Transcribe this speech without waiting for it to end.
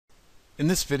In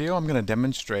this video, I'm going to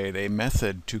demonstrate a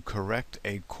method to correct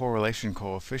a correlation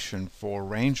coefficient for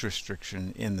range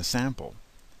restriction in the sample.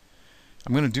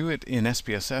 I'm going to do it in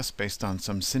SPSS based on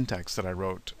some syntax that I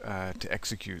wrote to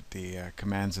execute the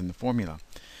commands in the formula.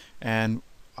 And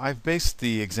I've based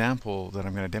the example that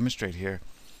I'm going to demonstrate here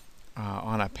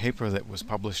on a paper that was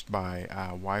published by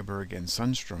Weiberg and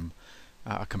Sundstrom,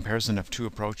 a comparison of two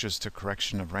approaches to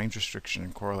correction of range restriction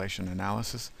and correlation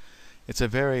analysis. It's a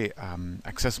very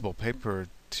accessible paper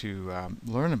to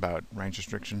learn about range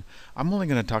restriction. I'm only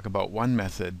going to talk about one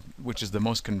method, which is the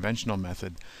most conventional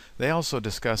method. They also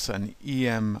discuss an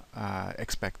EM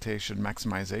expectation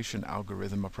maximization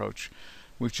algorithm approach,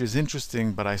 which is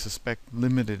interesting, but I suspect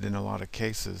limited in a lot of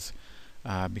cases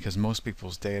because most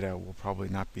people's data will probably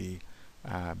not be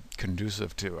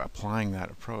conducive to applying that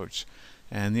approach.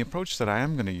 And the approach that I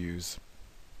am going to use,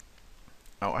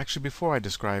 actually, before I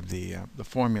describe the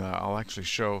formula, I'll actually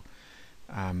show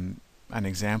an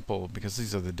example, because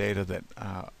these are the data that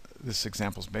this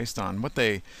example is based on. What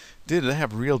they did, they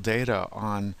have real data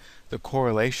on the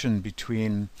correlation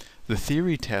between the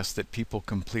theory test that people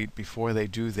complete before they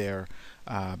do their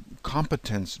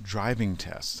competence driving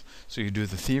test. So you do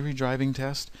the theory driving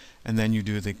test, and then you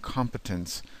do the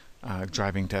competence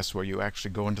driving test, where you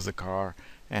actually go into the car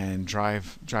and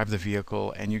drive the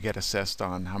vehicle, and you get assessed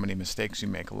on how many mistakes you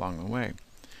make along the way.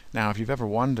 Now, if you've ever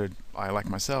wondered, like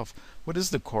myself, what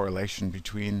is the correlation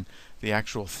between the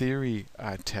actual theory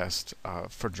test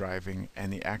for driving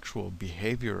and the actual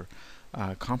behavior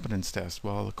competence test?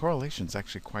 Well, the correlation is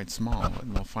actually quite small,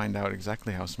 and we'll find out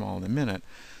exactly how small in a minute.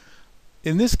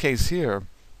 In this case here,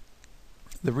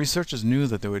 the researchers knew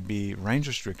that there would be range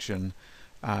restriction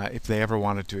if they ever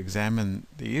wanted to examine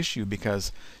the issue,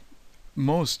 because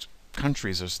most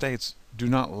countries or states do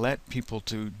not let people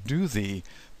to do the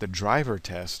driver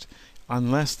test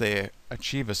unless they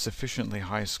achieve a sufficiently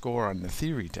high score on the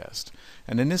theory test.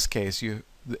 And in this case,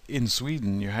 in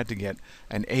Sweden, you had to get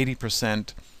an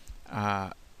 80%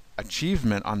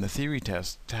 achievement on the theory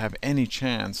test to have any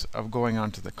chance of going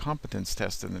on to the competence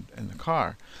test in the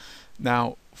car.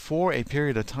 Now, for a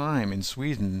period of time in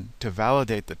Sweden, to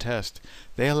validate the test,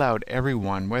 they allowed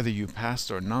everyone, whether you passed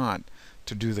or not,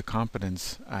 to do the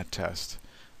competence test,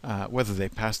 whether they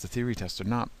passed the theory test or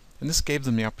not. And this gave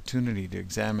them the opportunity to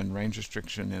examine range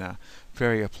restriction in a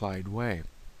very applied way.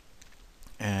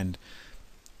 And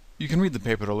you can read the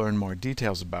paper to learn more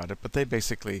details about it, but they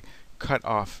basically cut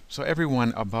off, so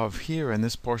everyone above here in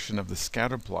this portion of the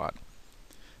scatter plot,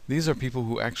 these are people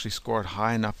who actually scored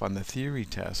high enough on the theory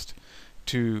test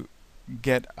to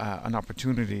get an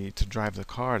opportunity to drive the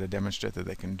car, to demonstrate that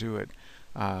they can do it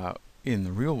in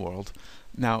the real world.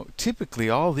 Now, typically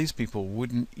all these people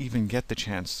wouldn't even get the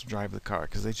chance to drive the car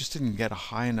because they just didn't get a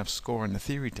high enough score in the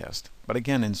theory test. But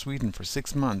again, in Sweden, for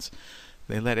 6 months,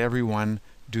 they let everyone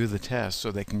do the test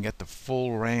so they can get the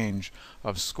full range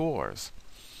of scores.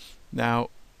 Now,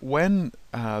 when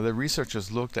the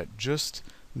researchers looked at just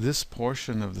this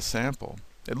portion of the sample,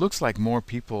 it looks like more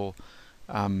people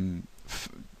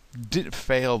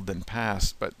failed than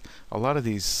passed, but a lot of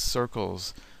these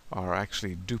circles are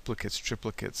actually duplicates,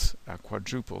 triplicates,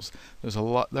 quadruples. There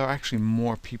are actually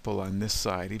more people on this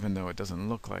side, even though it doesn't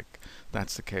look like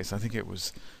that's the case. I think it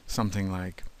was something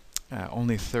like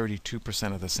only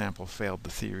 32% of the sample failed the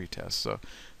theory test. So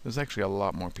there's actually a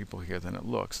lot more people here than it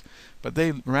looks. But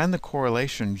they ran the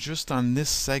correlation just on this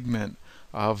segment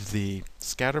of the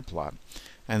scatter plot,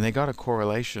 and they got a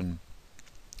correlation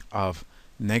of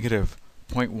negative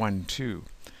 0.12.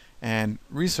 And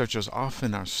researchers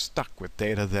often are stuck with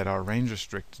data that are range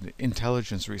restricted.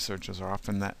 Intelligence researchers are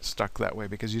often stuck that way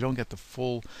because you don't get the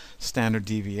full standard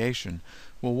deviation.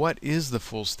 Well, what is the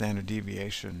full standard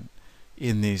deviation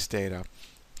in these data?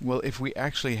 Well, if we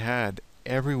actually had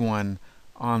everyone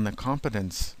on the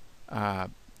competence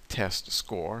test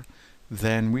score,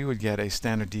 then we would get a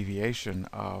standard deviation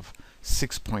of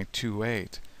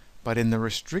 6.28. But in the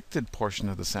restricted portion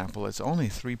of the sample, it's only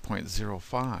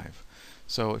 3.05.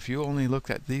 So if you only looked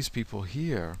at these people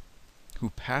here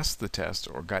who passed the test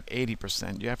or got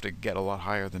 80%, you have to get a lot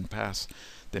higher than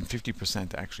 50%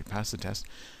 to actually pass the test.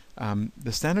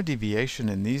 The standard deviation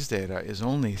in these data is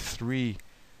only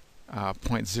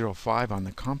 3.05 on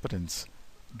the competence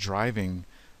driving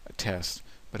test,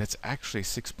 but it's actually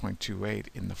 6.28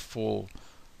 in the full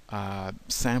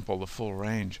sample, the full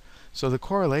range. So the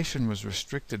correlation was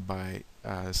restricted by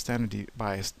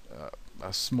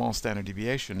a small standard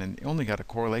deviation, and only got a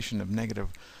correlation of negative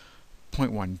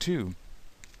 0.12.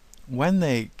 When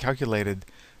they calculated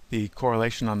the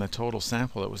correlation on the total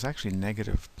sample, it was actually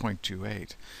negative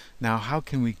 0.28. Now, how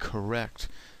can we correct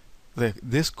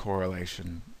this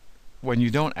correlation when you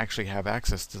don't actually have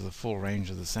access to the full range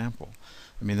of the sample.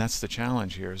 I mean, that's the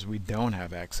challenge here, is we don't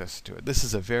have access to it. This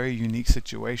is a very unique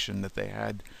situation that they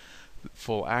had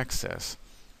full access.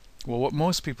 Well, what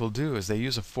most people do is they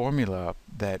use a formula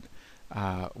that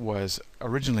was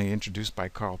originally introduced by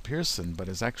Carl Pearson, but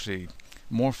is actually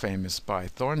more famous by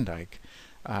Thorndike,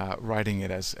 writing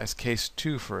it as case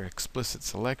 2 for explicit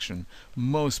selection.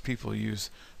 Most people use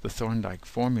the Thorndike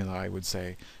formula, I would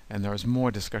say, and there is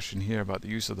more discussion here about the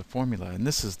use of the formula, and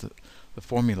this is the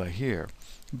formula here.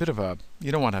 A bit of a,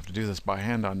 you don't want to have to do this by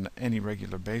hand on any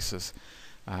regular basis.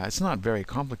 It's not very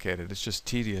complicated, it's just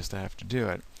tedious to have to do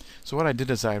it. So what I did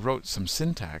is I wrote some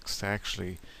syntax to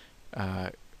actually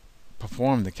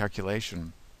perform the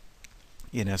calculation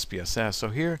in SPSS. So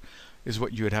here is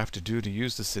what you would have to do to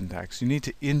use the syntax. You need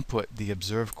to input the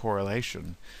observed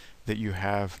correlation that you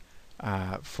have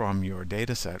from your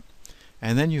data set,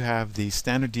 and then you have the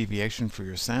standard deviation for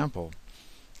your sample,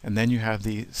 and then you have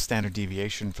the standard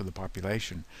deviation for the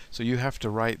population. So you have to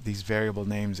write these variable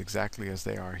names exactly as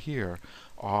they are here: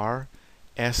 R,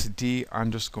 SD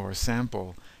underscore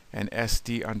sample, and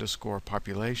SD underscore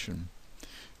population.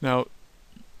 Now,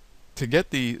 to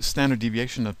get the standard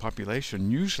deviation of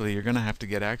population, usually you're going to have to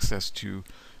get access to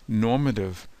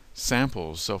normative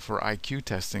samples. So for IQ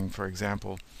testing, for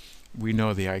example, we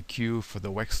know the IQ for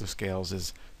the Wechsler scales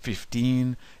is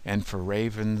 15, and for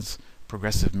Raven's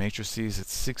progressive matrices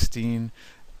it's 16.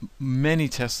 Many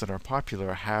tests that are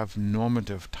popular have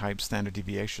normative type standard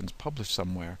deviations published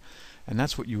somewhere, and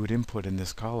that's what you would input in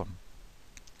this column.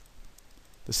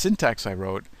 The syntax I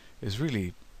wrote is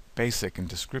really basic and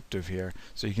descriptive here,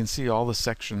 so you can see all the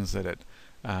sections that it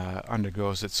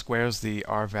undergoes. It squares the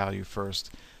R value first,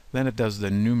 then it does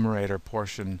the numerator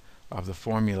portion of the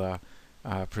formula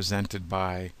presented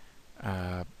by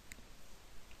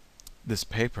this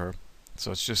paper.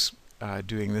 So it's just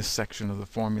doing this section of the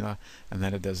formula, and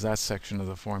then it does that section of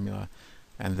the formula,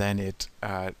 and then it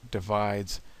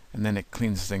divides, and then it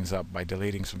cleans things up by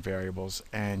deleting some variables,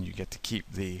 and you get to keep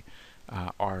the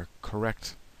R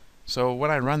correct. So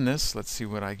when I run this, let's see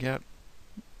what I get.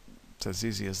 It's as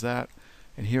easy as that.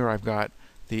 And here I've got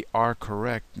the R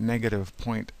correct negative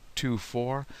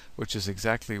 0.24, which is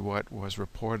exactly what was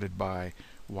reported by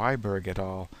Weiberg et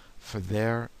al. For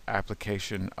their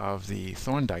application of the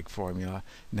Thorndike formula,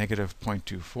 negative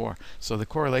 0.24. So the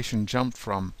correlation jumped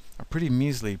from a pretty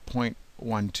measly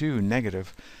 0.12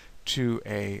 negative to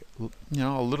a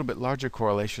little bit larger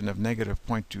correlation of negative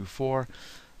 0.24.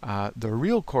 The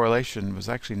real correlation was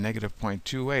actually negative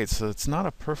 0.28, so it's not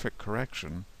a perfect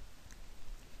correction,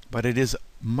 but it is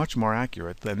much more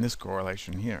accurate than this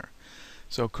correlation here.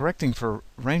 So correcting for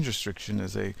range restriction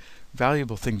is a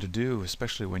valuable thing to do,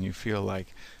 especially when you feel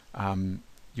like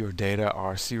your data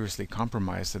are seriously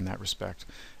compromised in that respect.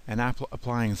 And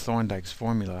applying Thorndike's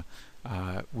formula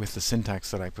with the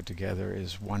syntax that I put together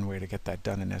is one way to get that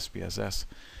done in SPSS.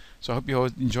 So I hope you all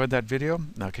enjoyed that video,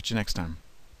 and I'll catch you next time.